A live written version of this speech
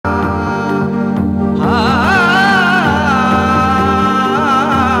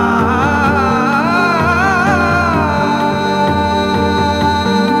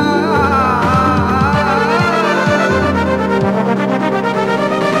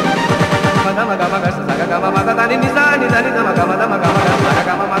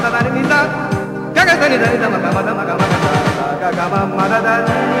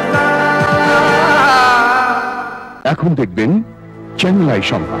এখন দেখবেন channel I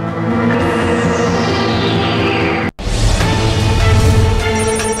সংবাদ।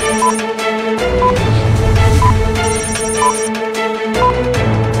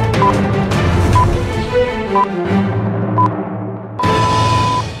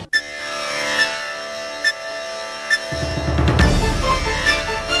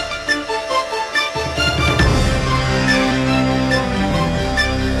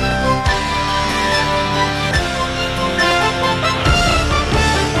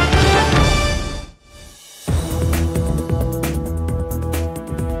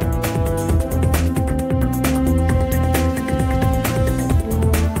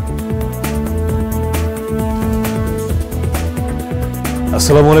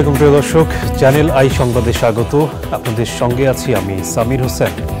 আসসালামু আলাইকুম প্রিয় দর্শক, চ্যানেল আই সংবাদে স্বাগত। আপনাদের সঙ্গে আছি আমি সামির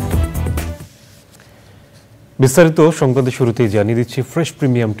হোসেন। বিস্তারিত সংবাদের শুরুতেই জানিয়ে দিচ্ছি ফ্রেশ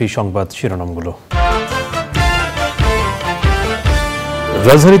প্রিমিয়াম টি সংবাদ শিরোনামগুলো।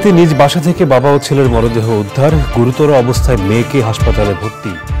 রাজধানীতে নিজ বাসা থেকে বাবা ও ছেলের মরদেহ উদ্ধার, গুরুতর অবস্থায় মেয়েকে হাসপাতালে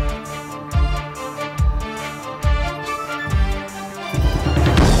ভর্তি।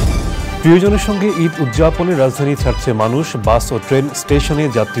 প্রিয়জনের সঙ্গে ঈদ উদযাপনে রাজধানী ছাড়ছে মানুষ, বাস ও ট্রেন স্টেশনে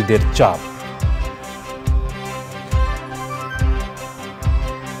যাত্রীদের চাপ।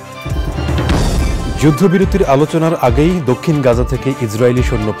 যুদ্ধবিরতির আলোচনার আগেই দক্ষিণ গাজা থেকে ইসরায়েলি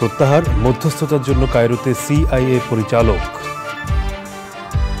সৈন্য প্রত্যাহার, মধ্যস্থতার জন্য কায়রোতে সিআইএ পরিচালক।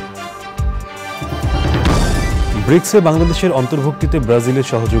 ব্রিক্সে বাংলাদেশের অন্তর্ভুক্তিতে ব্রাজিলের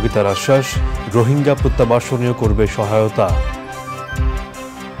সহযোগিতার আশ্বাস, রোহিঙ্গা প্রত্যাবাসনেও করবে সহায়তা।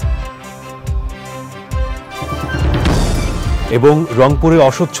 এবং রংপুরে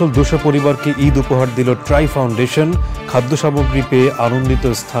অসচ্ছল 200 পরিবারকে ঈদ উপহার দিল ট্রাই ফাউন্ডেশন, খাদ্য সামগ্রী পেয়ে আনন্দিত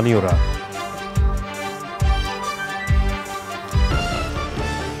স্থানীয়রা।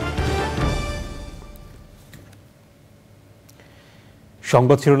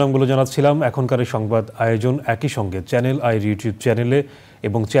 সংবাদ শিরোনামগুলো জানাচ্ছিলাম। এখনকার সংবাদ আয়োজন একই সঙ্গে চ্যানেল আইয়ের ইউটিউব চ্যানেলে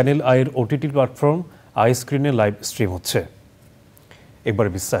এবং চ্যানেল আইয়ের ওটিটি প্ল্যাটফর্ম আই স্ক্রিনে লাইভ স্ট্রিম হচ্ছে। এবার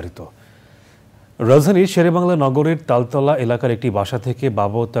বিস্তারিত। রাজধানীর শেরেবাংলা নগরের তালতলা এলাকার একটি বাসা থেকে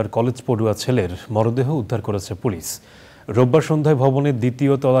বাবা ও তার কলেজ পড়ুয়া ছেলের মরদেহ উদ্ধার করেছে পুলিশ। রোববার সন্ধ্যায় ভবনের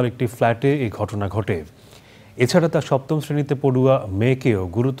দ্বিতীয় তলার একটি ফ্ল্যাটে এই ঘটনা ঘটে। এছাড়া তার 7ম শ্রেণীতে পড়ুয়া মেয়েকেও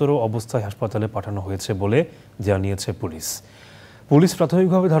গুরুতর অবস্থায় হাসপাতালে পাঠানো হয়েছে বলে জানিয়েছে পুলিশ। পুলিশ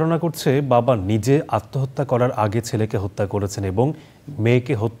প্রাথমিকভাবে ধারণা করছে বাবা নিজে আত্মহত্যা করার আগে ছেলেকে হত্যা করেছেন এবং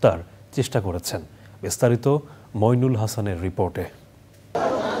মেয়েকে হত্যার চেষ্টা করেছেন। বিস্তারিত মইনুল হাসানের রিপোর্টে।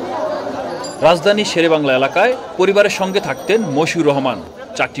 রাজধানী শেরেবাংলা এলাকায় পরিবারের সঙ্গে থাকতেন মশিউর রহমান।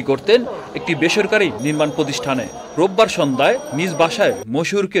 চাকরি করতেন একটি বেসরকারি নির্মাণ প্রতিষ্ঠানে। রোববার সন্ধ্যায় নিজ বাসায়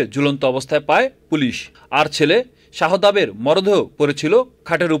মশিউরকে ঝুলন্ত অবস্থায় পায় পুলিশ। আর ছেলে শাহদাবের মরদেহ পড়েছিল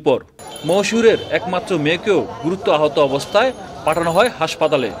খাটের উপর। মশিউরের একমাত্র মেয়েকেও গুরুতর আহত অবস্থায় পাঠানো হয়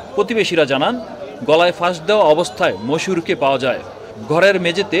হাসপাতালে। প্রতিবেশীরা জানান, গলায় ফাঁস দেওয়া অবস্থায় মশিউরকে পাওয়া যায়। ঘরের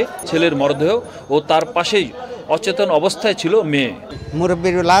মেঝেতে ছেলের মরদেহ ও তার পাশেই অচেতন অবস্থায় ছিল মেয়ে।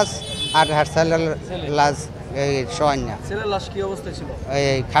 মুরব্বীর লাশ আর হাসপাতালের লাশ শোয়ান্যা। ছেলের লাশ কি অবস্থায় ছিল?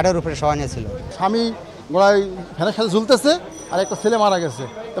 এই খাটের উপরে শোয়ান্যা ছিল। স্বামী গলায় ফ্যানের সাথে ঝুলতেছে আর একটা ছেলে মারা গেছে।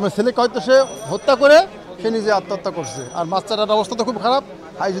 এবং ছেলেকে হয়তো সে হত্যা করে সে নিজে আত্মহত্যা করছে। আর বাচ্চাটার অবস্থা তো খুব খারাপ,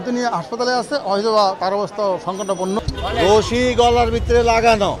 যদি নিয়ে হাসপাতালে আছে হয়তো তার অবস্থা সংকটাপন্ন। রশি গলার ভিতরে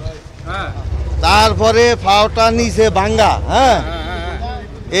লাগানো, তারপরে ফাওটা নিচে ভাঙ্গা, হ্যাঁ,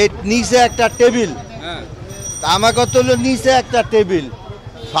 এই নিচে একটা টেবিল, আমাকে তো নিচে একটা টেবিল।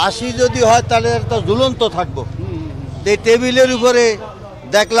 ফাঁসি যদি হয় তাহলে তো ঝুলন্ত থাকবো। এই টেবিলের উপরে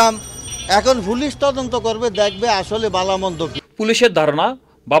দেখলাম, এখন পুলিশ তদন্ত করবে, দেখবে আসলে বালামন্দ কি। পুলিশের ধারণা,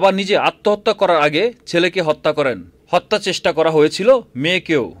 বাবা নিজে আত্মহত্যা করার আগে ছেলেকে হত্যা করেন। হত্যা চেষ্টা করা হয়েছিল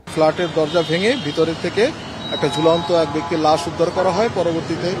মেয়েকেও। ফ্ল্যাটের দরজা ভেঙে ভিতরের থেকে একটা ঝুলন্ত এক ব্যক্তির লাশ উদ্ধার করা হয়।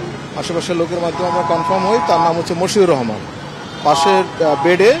 পরবর্তীতে আশেপাশের লোকের মাধ্যমে আমরা কনফার্ম হই তার নাম হচ্ছে মশিউর রহমান। পাশের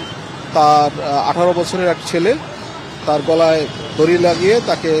বেডে তার 18 বছরের এক ছেলে তার গলায় দড়ি লাগিয়ে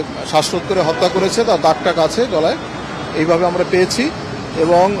তাকে শ্বাসরোধ করে হত্যা করেছে। তার দাগটা কাছে গলায় এইভাবে আমরা পেয়েছি।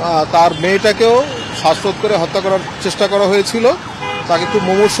 এবং তার মেয়েটাকেও শ্বাসরোধ করে হত্যা করার চেষ্টা করা হয়েছিল। তাকে খুব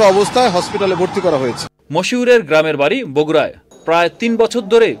মুমূর্ষু অবস্থায় হসপিটালে ভর্তি করা হয়েছে। মশিউরের গ্রামের বাড়ি বগুড়ায়। প্রায় 3 বছর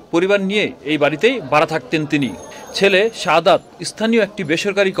ধরে পরিবার নিয়ে এই বাড়িতেই ভাড়া থাকতেন তিনি। ছেলে শাহাদাত স্থানীয় একটি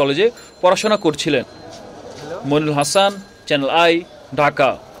বেসরকারি কলেজে পড়াশোনা করছিলেন। Moinul Hasan, channel I, Dhaka.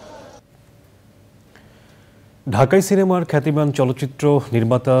 ঢাকাই সিনেমার খ্যাতিমান চলচ্চিত্র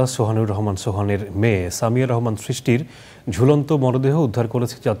নির্মাতা সোহানুর রহমান সোহানের মেয়ে সামিয়া রহমান সৃষ্টির ঝুলন্ত মরদেহ উদ্ধার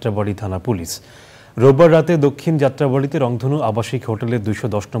করেছে যাত্রাবাড়ি থানা পুলিশ। রোববার রাতে দক্ষিণ যাত্রাবাড়িতে রংধনু আবাসিক হোটেলের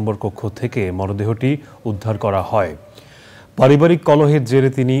 210 নম্বর কক্ষ থেকে মরদেহটি উদ্ধার করা হয়। পারিবারিক কলহের জেরে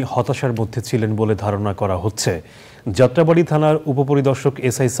তিনি হতাশার মধ্যে ছিলেন বলে ধারণা করা হচ্ছে। যাত্রাবাড়ি থানার উপপরিদর্শক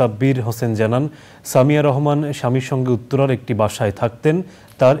এসআই সাব্বির হোসেন জানান, সামিয়া রহমান স্বামীর সঙ্গে উত্তরার একটি বাসায় থাকতেন।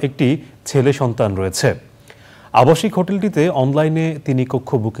 তার একটি ছেলে সন্তান রয়েছে। আবাসিক হোটেলটিতে অনলাইনে তিনি কক্ষ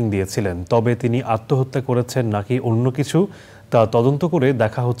বুকিং দিয়েছিলেন। তবে তিনি আত্মহত্যা করেছেন নাকি অন্য কিছু তা তদন্ত করে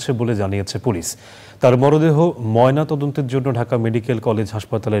দেখা হচ্ছে বলে জানিয়েছে পুলিশ। তার মরদেহ ময়না তদন্তের জন্য ঢাকা মেডিকেল কলেজ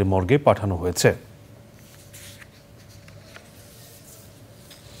হাসপাতালের মর্গে পাঠানো হয়েছে।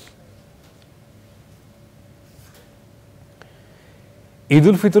 ঈদ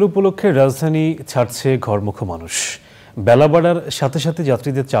উল ফিতর উপলক্ষে রাজধানী ছাড়ছে ঘরমুখো মানুষ। বেলা বাড়ার সাথে সাথে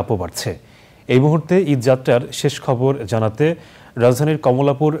যাত্রীদের চাপও বাড়ছে। এই মুহূর্তে ঈদ যাত্রার শেষ খবর জানাতে রাজধানীর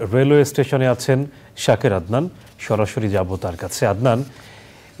কমলাপুর রেলওয়ে স্টেশনে আছেন শাকের আদনান। সরাসরি যাব তার কাছে। আদনান,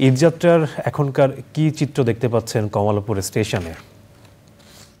 ঈদ যাত্রার এখনকার কি চিত্র দেখতে পাচ্ছেন কমলাপুর স্টেশনে?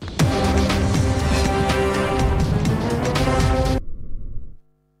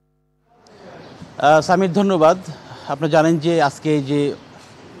 সামির ধন্যবাদ।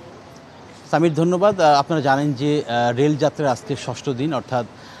 আপনারা জানেন যে রেল যাত্রার আজকে ষষ্ঠ দিন, অর্থাৎ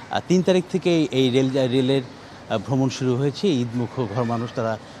 3 তারিখ থেকে এই রেলের ভ্রমণ শুরু হয়েছে। ঈদমুখ ঘর মানুষ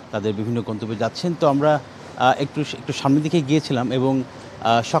তারা তাদের বিভিন্ন গন্তব্যে যাচ্ছেন। তো আমরা একটু সামনের দিকে গিয়েছিলাম এবং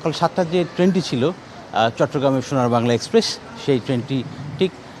সকাল 7টার যে ট্রেনটি ছিল চট্টগ্রামের সোনার বাংলা এক্সপ্রেস, সেই ট্রেনটি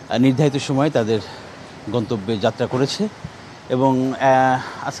ঠিক নির্ধারিত সময়ে তাদের গন্তব্যে যাত্রা করেছে এবং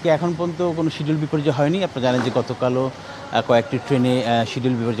আজকে এখন পর্যন্ত কোনো শিডিউল বিপর্যয় হয়নি। আপনারা জানেন যে গতকালও কয়েকটি ট্রেনে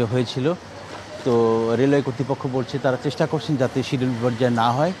শিডিউল বিপর্যয় হয়েছিল। তো রেলওয়ে কর্তৃপক্ষ বলছে তারা চেষ্টা করছেন যাতে শিডিউল বিপর্যয় না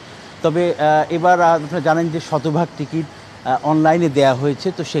হয়। তবে এবার আপনারা জানেন যে শতভাগ টিকিট অনলাইনে দেয়া হয়েছে।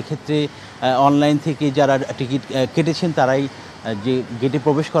 তো সেক্ষেত্রে অনলাইন থেকে যারা টিকিট কেটেছেন তারাই যে গেটে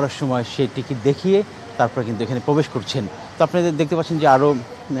প্রবেশ করার সময় সেই টিকিট দেখিয়ে তারপর কিন্তু এখানে প্রবেশ করছেন। তো আপনাদের দেখতে পাচ্ছেন যে আরও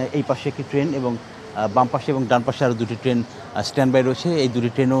এই পাশে একটি ট্রেন এবং বাম পাশে এবং ডান পাশে আরও 2টি ট্রেন স্ট্যান্ড বাই রয়েছে। এই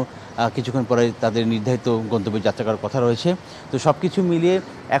 2টি ট্রেনও কিছুক্ষণ পরে তাদের নির্ধারিত গন্তব্যে যাত্রা করার কথা রয়েছে। তো সব কিছু মিলিয়ে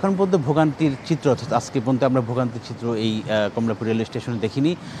এখন পর্যন্ত ভোগান্তির চিত্র, অর্থাৎ আজকে পর্যন্ত আমরা ভোগান্তির চিত্র এই কমলাপুর রেলওয়ে স্টেশনে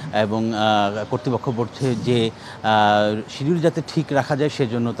দেখিনি এবং কর্তৃপক্ষ বলছে যে শিডিউল যাতে ঠিক রাখা যায়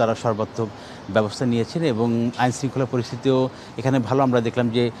সেজন্য তারা সর্বাত্মক ব্যবস্থা নিয়েছেন এবং আইনশৃঙ্খলা পরিস্থিতিও এখানে ভালো। আমরা দেখলাম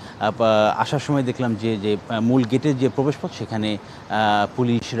যে আসার সময় দেখলাম যে মূল গেটের যে প্রবেশপথ সেখানে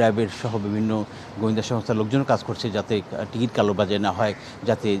পুলিশ, র্যাবের সহ বিভিন্ন গোয়েন্দা সংস্থার লোকজন কাজ করছে যাতে টিকিট কালোবাজারি না হয়,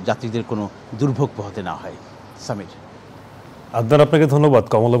 যাতে যাত্রীদের কোনো দুর্ভোগ পোহাতে না হয়। সামির, আদনান, আপনাকে ধন্যবাদ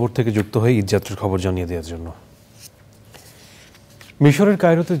কমলাপুর থেকে যুক্ত হয়ে ঈদ যাত্রার খবর জানিয়ে দেওয়ার জন্য। মিশরের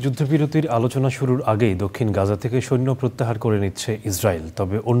কায়রোতে যুদ্ধবিরতির আলোচনা শুরুর আগেই দক্ষিণ গাজা থেকে সৈন্য প্রত্যাহার করে নিচ্ছে ইসরায়েল।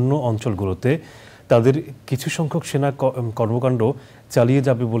 তবে অন্য অঞ্চলগুলোতে তাদের কিছু সংখ্যক সেনা কর্মকাণ্ড চালিয়ে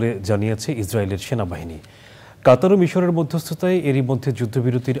যাবে বলে জানিয়েছে ইসরায়েলের সেনাবাহিনী। কাতার ও মিশরের মধ্যস্থতায় এরই মধ্যে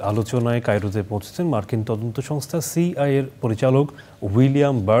যুদ্ধবিরতির আলোচনায় কায়রোতে পৌঁছেছেন মার্কিন তদন্ত সংস্থা সিআইএ এর পরিচালক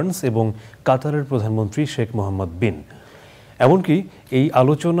উইলিয়াম বার্নস এবং কাতারের প্রধানমন্ত্রী শেখ মোহাম্মদ বিন। এমনকি এই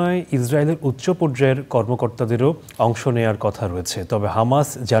আলোচনায় ইসরায়েলের উচ্চ পর্যায়ের কর্মকর্তাদেরও অংশ নেয়ার কথা রয়েছে। তবে হামাস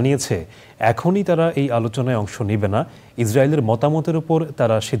জানিয়েছে এখনই তারা এই আলোচনায় অংশ নেবে না, ইসরায়েলের মতামতের উপর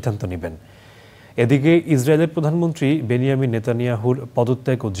তারা সিদ্ধান্ত নেবেন। এদিকে ইসরায়েলের প্রধানমন্ত্রী বেনিয়ামিন নেতানিয়াহুর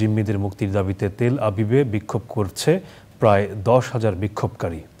পদত্যাগ ও জিম্মিদের মুক্তির দাবিতে তেল আবিবে বিক্ষোভ করছে প্রায় 10,000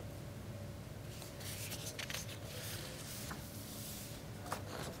 বিক্ষোভকারী।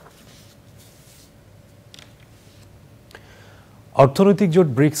 অর্থনৈতিক জোট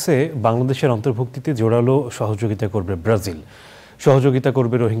ব্রিক্সে বাংলাদেশের অন্তর্ভুক্তিতে জোরালো সহযোগিতা করবে ব্রাজিল। সহযোগিতা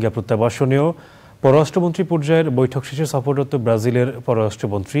করবে রোহিঙ্গা প্রত্যাবাসনেও। পররাষ্ট্রমন্ত্রী পর্যায়ের বৈঠক শেষে সফররত ব্রাজিলের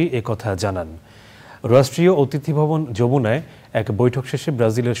পররাষ্ট্রমন্ত্রী একথা জানান। রাষ্ট্রীয় অতিথি ভবন যমুনায় এক বৈঠক শেষে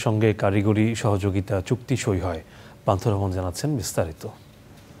ব্রাজিলের সঙ্গে কারিগরি সহযোগিতা চুক্তি সই হয়। পান্থ রহমান জানাচ্ছেন বিস্তারিত।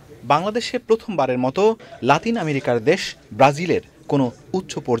 বাংলাদেশে প্রথমবারের মতো লাতিন আমেরিকার দেশ ব্রাজিলের কোনো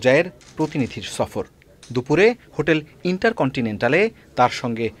উচ্চ পর্যায়ের প্রতিনিধির সফর। দুপুরে হোটেল ইন্টারকন্টিনেন্টালে তার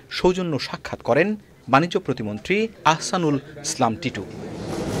সঙ্গে সৌজন্য সাক্ষাৎ করেন বাণিজ্য প্রতিমন্ত্রী আহসানুল ইসলাম টিটু।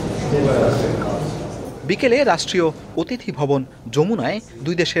 বিকেলে রাষ্ট্রীয় অতিথি ভবন যমুনায়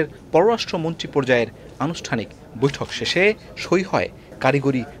দুই দেশের পররাষ্ট্রমন্ত্রী পর্যায়ের আনুষ্ঠানিক বৈঠক শেষে সই হয়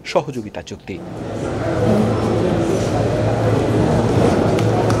কারিগরি সহযোগিতা চুক্তি।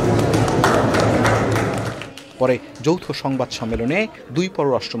 পরে যৌথ সংবাদ সম্মেলনে দুই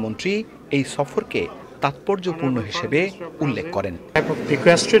পররাষ্ট্রমন্ত্রী এই সফরকে তাৎপর্যপূর্ণ হিসেবে উল্লেখ করেন।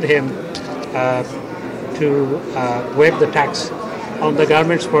 to waive the tax on the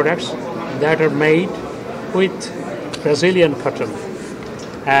garments products that are made with Brazilian cotton,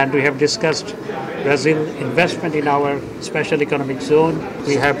 and we have discussed Brazil investment in our special economic zone.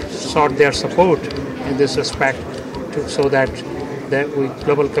 We have sought their support in this respect so that the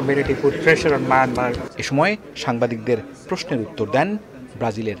global community put pressure on Myanmar. এ সময় সাংবাদিকদের প্রশ্নের উত্তর দেন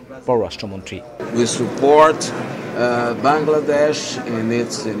ব্রাজিলের পররাষ্ট্রমন্ত্রী। We support Bangladesh in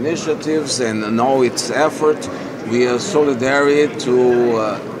its initiatives and all its effort. We are solidary to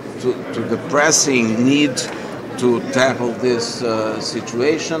the pressing need to tackle this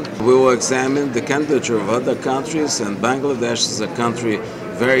situation. We will examine the candidature of other countries, and Bangladesh is a country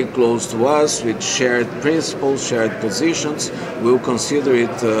very close to us with shared principles, shared positions. We will consider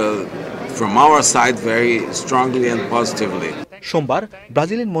it from our side very strongly and positively. সোমবার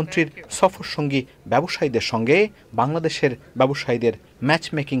Brazilian মন্ত্রীর সফর সঙ্গী ব্যবসায়ীদের সঙ্গে বাংলাদেশের ব্যবসায়ীদের match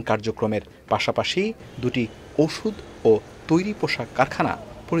making কার্যক্রমের পাশাপাশি দুটি ওষুধ ও তৈরি পোশাক কারখানা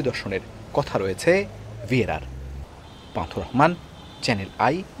পরিদর্শনের কথা রয়েছে ভিয়েরার। পান্থুর রহমান, চ্যানেল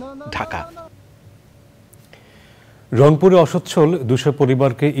আই, ঢাকা। রংপুরে অসচ্ছল 200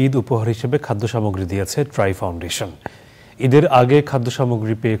 পরিবারকে ঈদ উপহার হিসেবে খাদ্য সামগ্রী দিয়েছে ট্রাই ফাউন্ডেশন। ঈদের আগে খাদ্য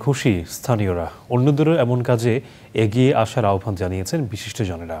সামগ্রী পেয়ে খুশি স্থানীয়রা। অন্যদেরও এমন কাজে এগিয়ে আসার আহ্বান জানিয়েছেন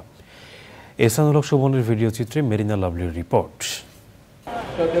বিশিষ্টজনেরা। এহসানুল হক সুমনের ভিডিও চিত্রে মেরিনা লাভলির রিপোর্ট।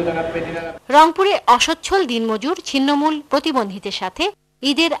 রংপুরে অসচ্ছল দিনমজুর ছিন্নমূল প্রতিবন্ধীদের সাথে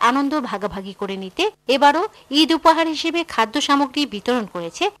ঈদের আনন্দ ভাগাভাগি করে নিতে এবারও ঈদ উপহার হিসেবে খাদ্য সামগ্রী বিতরণ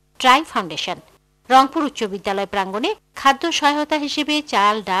করেছে ট্রাই ফাউন্ডেশন। রংপুর উচ্চ বিদ্যালয় প্রাঙ্গণে খাদ্য সহায়তা হিসেবে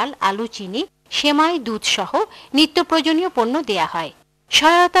চাল, ডাল, আলু, চিনি, সেমাই, দুধ সহ নিত্য প্রয়োজনীয় পণ্য দেয়া হয়।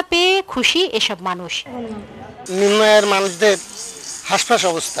 সহায়তা পেয়ে খুশি এসব মানুষ। নিম্ন আয়ের মানুষদের হাসপাস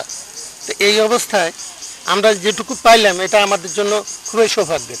অবস্থা, তো এই অবস্থায় আমরা যেটুকু পাইলাম এটা আমাদের জন্য খুবই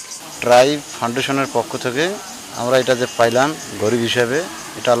সৌভাগ্যের। ট্রাই ফাউন্ডেশনের পক্ষ থেকে আমরা এটা যে পাইলাম গরিব হিসাবে,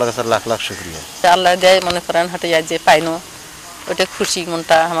 এটা আল্লাহর কাছে লাখ লাখ শুকরিয়া। আল্লাহ দেয়, মনে করেন হাটে যায় যে পাইনো, ওটা খুশি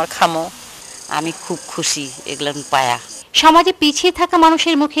মনটা আমার। খামো, আমি খুব খুশি এগুলো পায়া। সমাজে পিছিয়ে থাকা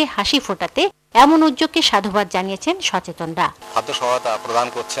মানুষের মুখে হাসি ফোটাতে এমন উদ্যোগকে সাধুবাদ জানিয়েছেন সচেতনরা। খাদ্য সহায়তা প্রদান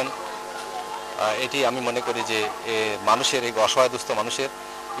করছেন, এটি আমি মনে করি যে মানুষের এই অসহায় দুস্থ মানুষের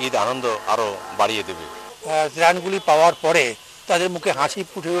ঈদ আনন্দ আরো বাড়িয়ে দেবে। ত্রাণগুলি পাওয়ার পরে তাদের মুখে হাসি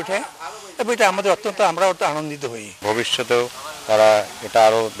ফুটে ওঠে এবং এটা আমাদের আমরা আনন্দিত হই। ভবিষ্যতেও তারা এটা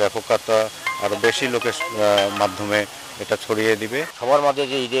আরো ব্যাপকতা, আরো বেশি লোকের মাধ্যমে এটা ছড়িয়ে দিবে। সবার মাঝে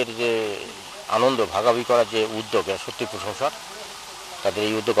যে ঈদের যে আনন্দ ভাগাভাগি করার যে উদ্যোগ, সত্যি প্রশংসার। তাদের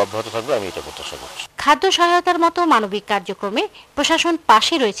এই উদ্যোগ অব্যাহত থাকবে, আমি এটা প্রত্যাশা করছি। খাদ্য সহায়তার মতো মানবিক কার্যক্রমে প্রশাসন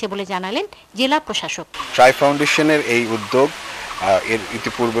পাশে রয়েছে বলে জানালেন জেলা প্রশাসক। ট্রাই ফাউন্ডেশনের এই উদ্যোগ এর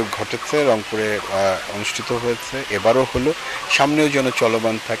ইতিপূর্বে ঘটেছে, রংপুরে অনুষ্ঠিত হয়েছে, এবারও হলো, সামনেও যেন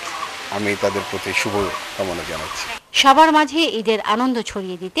চলমান থাকে। আমি তাদের প্রতি শুভ কামনা জানাচ্ছি। সবার মাঝে ঈদের আনন্দ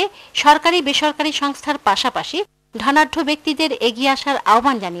ছড়িয়ে দিতে সরকারি বেসরকারি সংস্থার পাশাপাশি ধনাঢ্য ব্যক্তিদের এগিয়ে আসার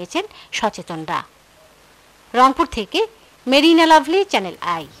আহ্বান জানিয়েছেন সচেতনরা। রংপুর থেকে মেরিনা লাভলি, চ্যানেল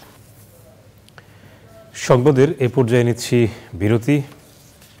আই। সংবাদের এ পর্যায়ে নিচ্ছি বিরতি।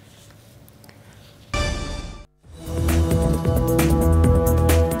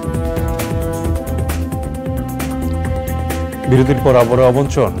 বিরতির পর আবারও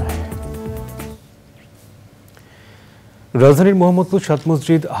আমন্ত্রণ। রাজধানীর মোহাম্মদপুর সাত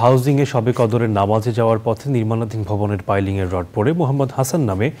মসজিদ হাউজিংয়ে শবে কদরের নামাজে যাওয়ার পথে নির্মাণাধীন ভবনের পাইলিংয়ের রড পড়ে মোহাম্মদ হাসান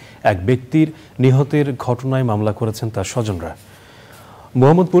নামে এক ব্যক্তির নিহতের ঘটনায় মামলা করেছেন তার স্বজনরা।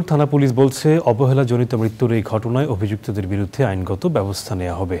 মোহাম্মদপুর থানা পুলিশ বলছে, অবহেলাজনিত মৃত্যুর এই ঘটনায় অভিযুক্তদের বিরুদ্ধে আইনগত ব্যবস্থা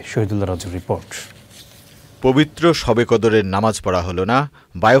নেওয়া হবে। শহীদুল্লাহ রাজুর রিপোর্ট। পবিত্র শবে কদরের নামাজ পড়া হলো না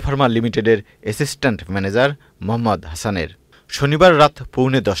বায়োফার্মা লিমিটেডের অ্যাসিস্ট্যান্ট ম্যানেজার মোহাম্মদ হাসানের। শনিবার রাত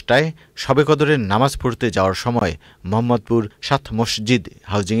 9:45টায় শবে কদরের নামাজ পড়তে যাওয়ার সময় মোহাম্মদপুর সাত মসজিদ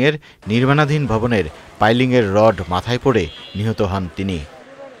হাউজিংয়ের নির্মাণাধীন ভবনের পাইলিংয়ের রড মাথায় পড়ে নিহত হন তিনি।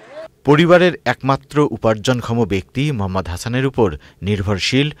 পরিবারের একমাত্র উপার্জনক্ষম ব্যক্তি মোহাম্মদ হাসানের উপর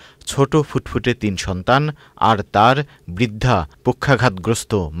নির্ভরশীল ছোট ফুটফুটে 3 সন্তান আর তার বৃদ্ধা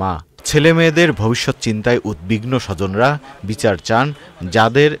পক্ষাঘাতগ্রস্ত মা। ছেলেমেয়েদের ভবিষ্যৎ চিন্তায় উদ্বিগ্ন স্বজনরা বিচার চান,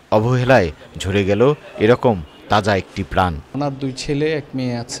 যাদের অবহেলায় ঝরে গেল এরকম তাজা একটি প্রাণ। ওনার 2 ছেলে 1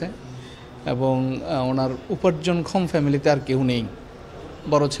 মেয়ে আছে এবং ওনার উপার্জনক্ষম ফ্যামিলিতে আর কেউ নেই।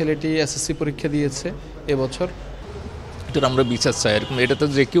 বড় ছেলেটি এসএসসি পরীক্ষা দিয়েছে এবছর। এটার আমরা বিচার চাই। এরকম এটা তো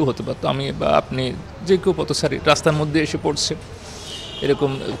যে কেউ হতে পারতো, আমি বা আপনি, যে কেউ পথচারী রাস্তার মধ্যে এসে পড়ছে,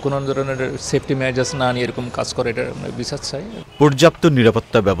 এরকম কোনো ধরনের সেফটি মেজার্স না নিয়ে এরকম কাজ করে, এটা আমরা বিচার চাই। পর্যাপ্ত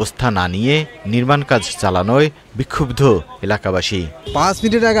নিরাপত্তা ব্যবস্থা না নিয়ে নির্মাণ কাজ চালানোয় বিক্ষুব্ধ এলাকাবাসী। 5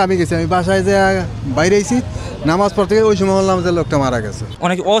 মিনিট আগে আমি গেছি, আমি বাসায় যে বাইরে আইছি নামাজ পড়তে গিয়ে ওই সময় বললাম যে লোকটা মারা গেছে।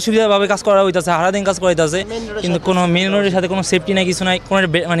 অনেক অসুবিধাভাবে কাজ করা হইতাছে, সারাদিন কাজ করা হইতাছে, কিন্তু কোনো মেন রোডের সাথে কোনো সেফটি নাই, কিছু নাই, কোনো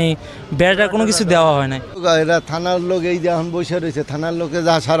মানে ব্যারিয়ার কোনো কিছু দেওয়া হয় না। এরা থানার লোক এই যে এখন বসে রয়েছে, থানার লোকে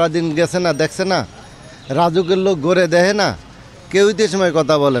যা সারাদিন গেছে না, দেখছে না, রাজুকের লোক ঘুরে দেখে না, কেউই তো সময়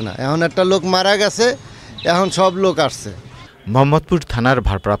কথা বলে না। এখন একটা লোক মারা গেছে, এখন সব লোক আসছে। মোহাম্মদপুর থানার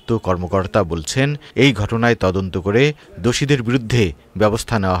ভারপ্রাপ্ত কর্মকর্তা বলছেন, এই ঘটনায় তদন্ত করে দোষীদের বিরুদ্ধে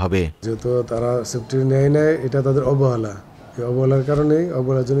ব্যবস্থা নেওয়া হবে। যেহেতু তারা সেফটি নেয় নাই, এটা তাদের অবহেলা, এই অবহেলার কারণেই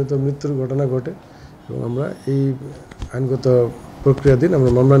অবহেলাজনিত মৃত্যুর ঘটনা ঘটে এবং আমরা এই আইনগত প্রক্রিয়াধীন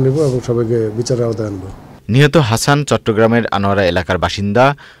আমরা মামলা নেব এবং সবাইকে বিচারের আওতায় আনব। নিহত হাসান চট্টগ্রামের আনোয়ারা এলাকার বাসিন্দা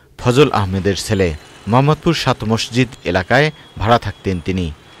ফজল আহমেদের ছেলে। মোহাম্মদপুর 7 মসজিদ এলাকায় ভাড়া থাকতেন তিনি।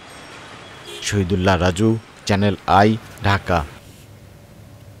 Shahidullah Raju, channel I, Dhaka.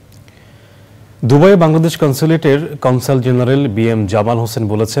 Dubai Bangladesh কনসুলেটের consul general BM Jamal Hossain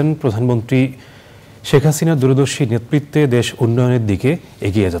বলেছেন, প্রধানমন্ত্রী শেখ হাসিনার দূরদর্শী নেতৃত্বে দেশ উন্নয়নের দিকে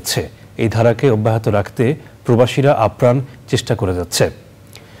এগিয়ে যাচ্ছে। এই ধারাকে অব্যাহত রাখতে প্রবাসীরা আপ্রাণ চেষ্টা করে যাচ্ছে।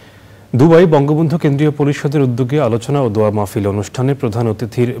 দুবাই বঙ্গবন্ধু কেন্দ্রীয় পরিষদের উদ্যোগে আলোচনা ও দোয়া মাহফিল অনুষ্ঠানে প্রধান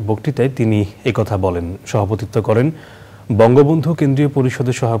অতিথির বক্তৃতায় তিনি একথা বলেন। সভাপতিত্ব করেন বঙ্গবন্ধু কেন্দ্রীয়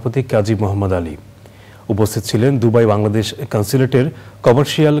পরিষদের সভাপতি কাজী মোহাম্মদ আলী। উপস্থিত ছিলেন Dubai Bangladesh কনসুলেটের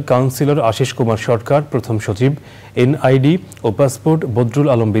commercial councillor Ashis Kumar সরকার, প্রথম সচিব NID ও পাসপোর্ট বদরুল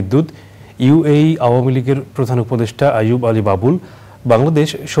আলম বিদ্যুৎ, UAE আওয়ামী লীগের প্রধান উপদেষ্টা আইয়ুব আলী বাবুল, বাংলাদেশ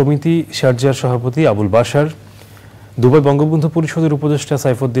সমিতি শারজার সভাপতি আবুল বাশার, দুবাই বঙ্গবন্ধু পরিষদের উপদেষ্টা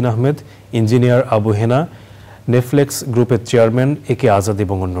সাইফুদ্দিন আহমেদ, ইঞ্জিনিয়ার আবু হেনা, নেফ্লেক্স গ্রুপের চেয়ারম্যান AK আজাদ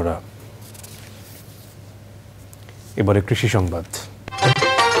এবং অন্যরা। এবারে কৃষি সংবাদ।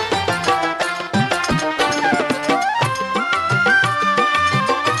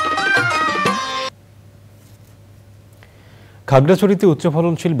 খাগড়াছড়িতে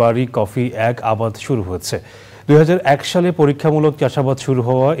উচ্চফলনশীল বাড়ি কফি 1 আবাদ শুরু হয়েছে। 2001 সালে পরীক্ষামূলক চাষাবাদ শুরু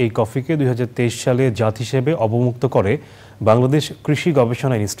হওয়া এই কফিকে 2023 সালে জাত হিসেবে অবমুক্ত করে বাংলাদেশ কৃষি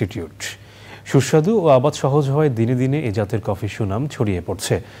গবেষণা ইনস্টিটিউট। সুস্বাদু ও আবাদ সহজ হওয়ায় দিনে দিনে এই জাতের কফির সুনাম ছড়িয়ে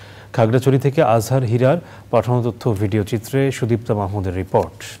পড়ছে। খাগড়াছড়ি থেকে আজহার হীরার পাঠানো তথ্য ভিডিও চিত্রে সুদীপ্তা মাহমুদের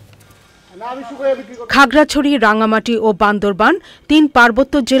রিপোর্ট। খাগড়াছড়ি, রাঙামাটি ও বান্দরবান 3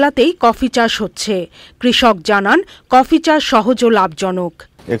 পার্বত্য জেলাতেই কফি চাষ হচ্ছে। কৃষক জানান, কফি চাষ সহজ ও লাভজনক।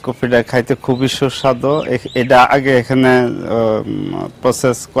 এই কফিটা খাইতে খুবই সুস্বাদু। এটা আগে এখানে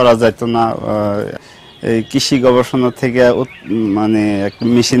প্রসেস করা যেত না, এই কৃষি গবেষণা থেকে মানে একটা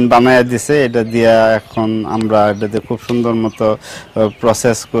মেশিন বানায় দিছে, এটা দিয়ে এখন আমরা এটাতে খুব সুন্দর মতো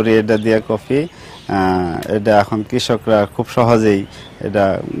প্রসেস করি। এটা দিয়ে কফি, এটা এখন কৃষকরা খুব সহজেই এটা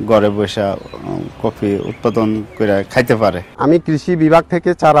ঘরে বসে কফি উৎপাদন করে খাইতে পারে। আমি কৃষি বিভাগ থেকে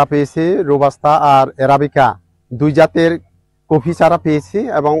চারা পেয়েছি, রোবাস্তা আর এরাবিকা 2 জাতের কফি চারা পেয়েছি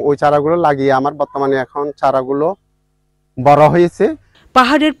এবং ওই চারাগুলো লাগিয়ে আমার বর্তমানে এখন চারাগুলো বড় হয়েছে।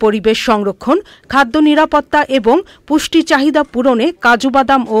 পাহাড়ের পরিবেশ সংরক্ষণ, খাদ্য নিরাপত্তা এবং পুষ্টি চাহিদা পূরণে কাজু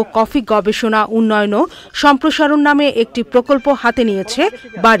বাদাম ও কফি গবেষণা উন্নয়ন ও সম্প্রসারণ নামে একটি প্রকল্প হাতে নিয়েছে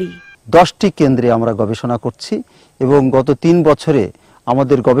বাড়ি। 10টি কেন্দ্রে আমরা গবেষণা করছি এবং গত 3 বছরে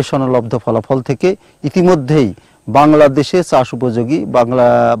আমাদের গবেষণালব্ধ ফলাফল থেকে ইতিমধ্যেই বাংলাদেশে চাষ উপযোগী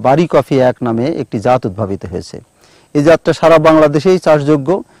বাড়ি কফি 1 নামে একটি জাত উদ্ভাবিত হয়েছে। এই জাতটা সারা বাংলাদেশেই চাষযোগ্য,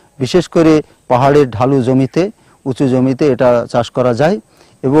 বিশেষ করে পাহাড়ের ঢালু জমিতে, উঁচু জমিতে এটা চাষ করা যায়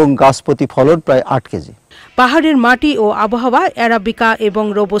এবং গাছ প্রতি ফলন প্রায় 8 কেজি। পাহাড়ের মাটি ও আবহাওয়া অ্যারাবিকা এবং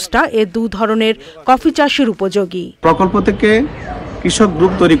রোবস্টা এ 2 ধরনের কফি চাষের উপযোগী। প্রকল্প থেকে কৃষক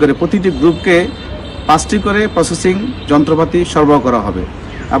গ্রুপ তৈরি করে প্রতিটি গ্রুপকে 5টি করে প্রসেসিং যন্ত্রপাতি সরবরাহ করা হবে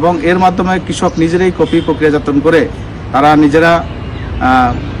এবং এর মাধ্যমে কৃষক নিজেরাই কফি প্রক্রিয়াজাতন করে তারা নিজেরা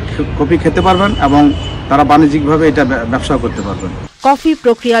কফি খেতে পারবেন এবং তারা বাণিজ্যিকভাবে এটা ব্যবসা করতে পারবেন। কফি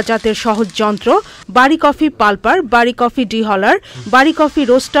প্রক্রিয়াজাতের সহজ যন্ত্র, বাড়ি কফি পাল্পার, বাড়ি কফি ডিহলার, বাড়ি কফি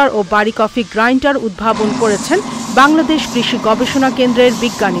রোস্টার ও বাড়ি কফি গ্রাইন্ডার উদ্ভাবন করেছেন বাংলাদেশ কৃষি গবেষণা কেন্দ্রের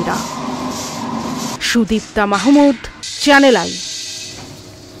বিজ্ঞানীরা। Sudipta Mahmud, channel I.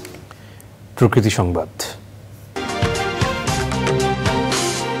 প্রকৃতি সংবাদ।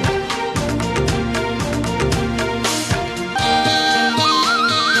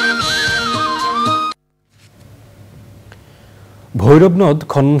 ভৈরব নদ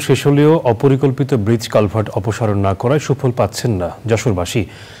খনন শেষ হলেও অপরিকল্পিত ব্রিজ কালভার্ট অপসারণ না করায় সুফল পাচ্ছেন না যশোরবাসী।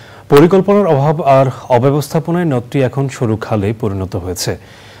 পরিকল্পনার অভাব আর অব্যবস্থাপনায় নদটি এখন সরু খালে পরিণত হয়েছে।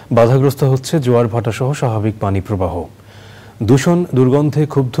 বাধাগ্রস্ত হচ্ছে জোয়ার ভাটা সহ স্বাভাবিক পানি প্রবাহ। দূষণ দুর্গন্ধে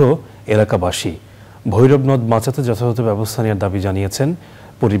ক্ষুব্ধ এলাকাবাসী। ভৈরব নদ বাঁচাতে যথাযথ ব্যবস্থা নেওয়ার দাবি জানিয়েছেন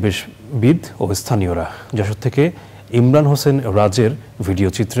পরিবেশবিদ ও স্থানীয়রা। যশোর থেকে ইমরান হোসেন রাজের ভিডিও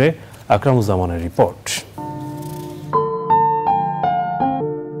চিত্রে আকরামুজ্জামানের রিপোর্ট।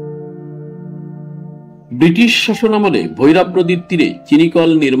 ব্রিটিশ শাসনামলে ভৈরব নদীর তীরে চিনিকল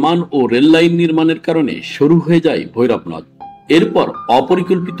নির্মাণ ও রেললাইন নির্মাণের কারণে শুরু হয়ে যায় ভৈরব নদ। এরপর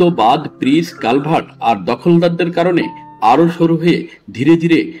অপরিকল্পিত বাঁধ, ব্রিজ, কালভার্ট আর দখলদারদের কারণে আরো সরু হয়ে ধীরে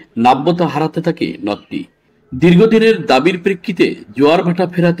ধীরে নাব্যতা হারাতে থাকে নদটি। দীর্ঘদিনের দাবির প্রেক্ষিতে জোয়ার ভাটা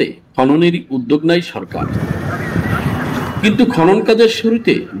ফেরাতে খননের উদ্যোগ নেয় সরকার, কিন্তু খনন কাজের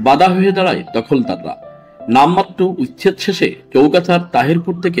শুরুতে বাধা হয়ে দাঁড়ায় দখলদাররা। নামমাত্র উচ্ছেদ শেষে চৌগাছার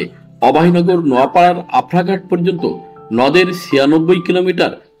তাহিরপুর থেকে অভয়নগর, নোয়াপাড়ার আফরাঘাট পর্যন্ত নদের 96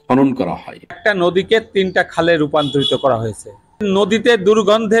 কিলোমিটার খনন করা হয়। একটা নদীকে 3টা খালে রূপান্তরিত করা হয়েছে। নদীতে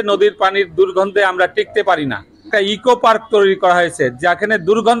দুর্গন্ধে, নদীর পানির দুর্গন্ধে আমরা টিকতে পারি না। একটা ইকো পার্ক তৈরি করা হয়েছে যেখানে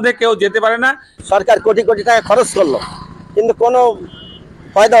দুর্গন্ধে কেউ যেতে পারে না। সরকার কোটি কোটি টাকা খরচ করলো, কিন্তু কোনো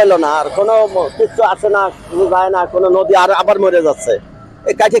ফায়দা হলো না, আর কোনো কিছু আসে না, যায় না, কোনো নদী আর আবার মরে যাচ্ছে।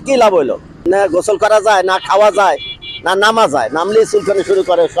 এই কাজে কি লাভ হইলো? না গোসল করা যায়, না খাওয়া যায়, না নামা যায়। নামলেই চুলকানি শুরু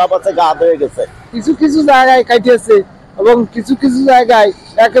করে, সব আছে গা হয়ে গেছে। কিছু কিছু জায়গায় কাটিয়েছে এবং কিছু কিছু জায়গায়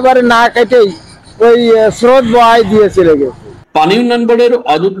একেবারে না কাটেই ওই স্রোত বহাই দিয়ে চলে গেছে। পানি উন্নয়ন বোর্ডের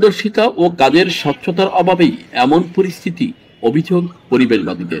অদূরদর্শিতা ও কাজের স্বচ্ছতার অভাবেই এমন পরিস্থিতি, অভিযোগ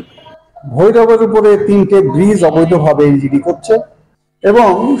পরিবেশবাদীদের। ভৈরবের উপরে 3টে ব্রিজ অবৈধভাবে এলজিডি করছে এবং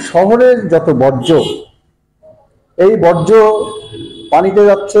শহরের যত বর্জ্য, এই বর্জ্য পানিতে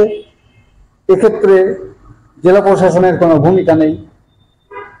যাচ্ছে। এক্ষেত্রে জেলা প্রশাসনের কোনো ভূমিকা নেই,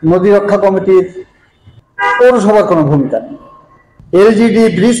 নদী রক্ষা কমিটির, পৌরসভার কোনো ভূমিকা নেই। এলজিডি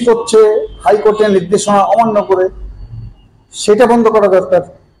ব্রিজ করছে হাইকোর্টের নির্দেশনা অমান্য করে, সেটা বন্ধ করা দরকার।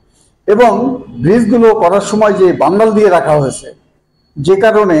 এবং ব্রিজগুলো করার সময় যে বান্ডাল দিয়ে রাখা হয়েছে, যে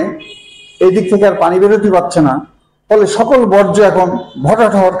কারণে এই দিক থেকে আর পানি বেরোতে পারছে না, ফলে সকল বর্জ্য এখন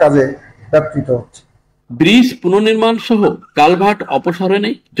ভরাট হওয়ার কাজে ব্যাপৃত হচ্ছে। ব্রিজ পুনর্নির্মাণ সহ কালভার্ট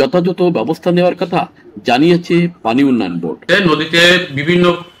অপসারণে যথাযথ ব্যবস্থা নেওয়ার কথা জানিয়েছে পানি উন্নয়ন বোর্ড। নদীতে বিভিন্ন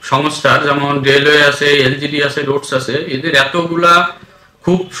সংস্থার, যেমন রেলওয়ে আছে, এলজিডি আছে, রোডস আছে, এদের এতগুলা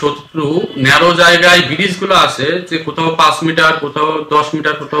খুব শত্রু ন্যারো জায়গায় ব্রিজগুলো আছে যে কোথাও 5 মিটার, কোথাও 10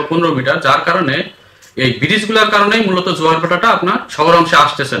 মিটার, কোথাও 15 মিটার, যার কারণে এই ব্রিজগুলোর কারণেই মূলত জোয়ার ভাটাটা আপনার শহর অংশে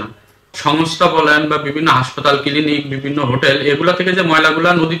আসতেছে না। সংস্থা বলেন বা বিভিন্ন হাসপাতাল, ক্লিনিক, বিভিন্ন হোটেল, এগুলা থেকে যে ময়লাগুলা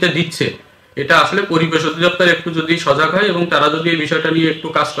নদীতে দিচ্ছে, এটা আসলে পরিবেশ অধিদপ্তর একটু যদি সজাগ হয় এবং তারা যদি এই বিষয়টা নিয়ে একটু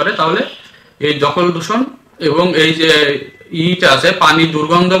কাজ করে, তাহলে এই দখল দূষণ এবং এই যে ইটা আছে পানি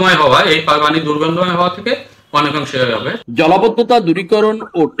দুর্গন্ধময় হওয়া, এই পানি দুর্গন্ধময় হওয়া থেকে অনেকাংশে হবে। জলাবদ্ধতা দূরীকরণ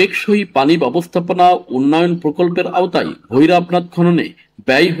ও টেকসই পানি ব্যবস্থাপনা উন্নয়ন প্রকল্পের আওতায় ভৈরব নদ খননে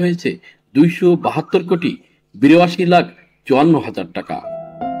ব্যয় হয়েছে 272 কোটি 82 লাখ 54 হাজার টাকা।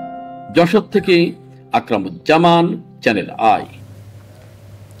 যশোর থেকে আকরামুজ্জামান, চ্যানেল আই।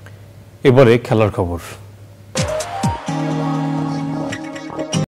 এবারে খেলার খবর।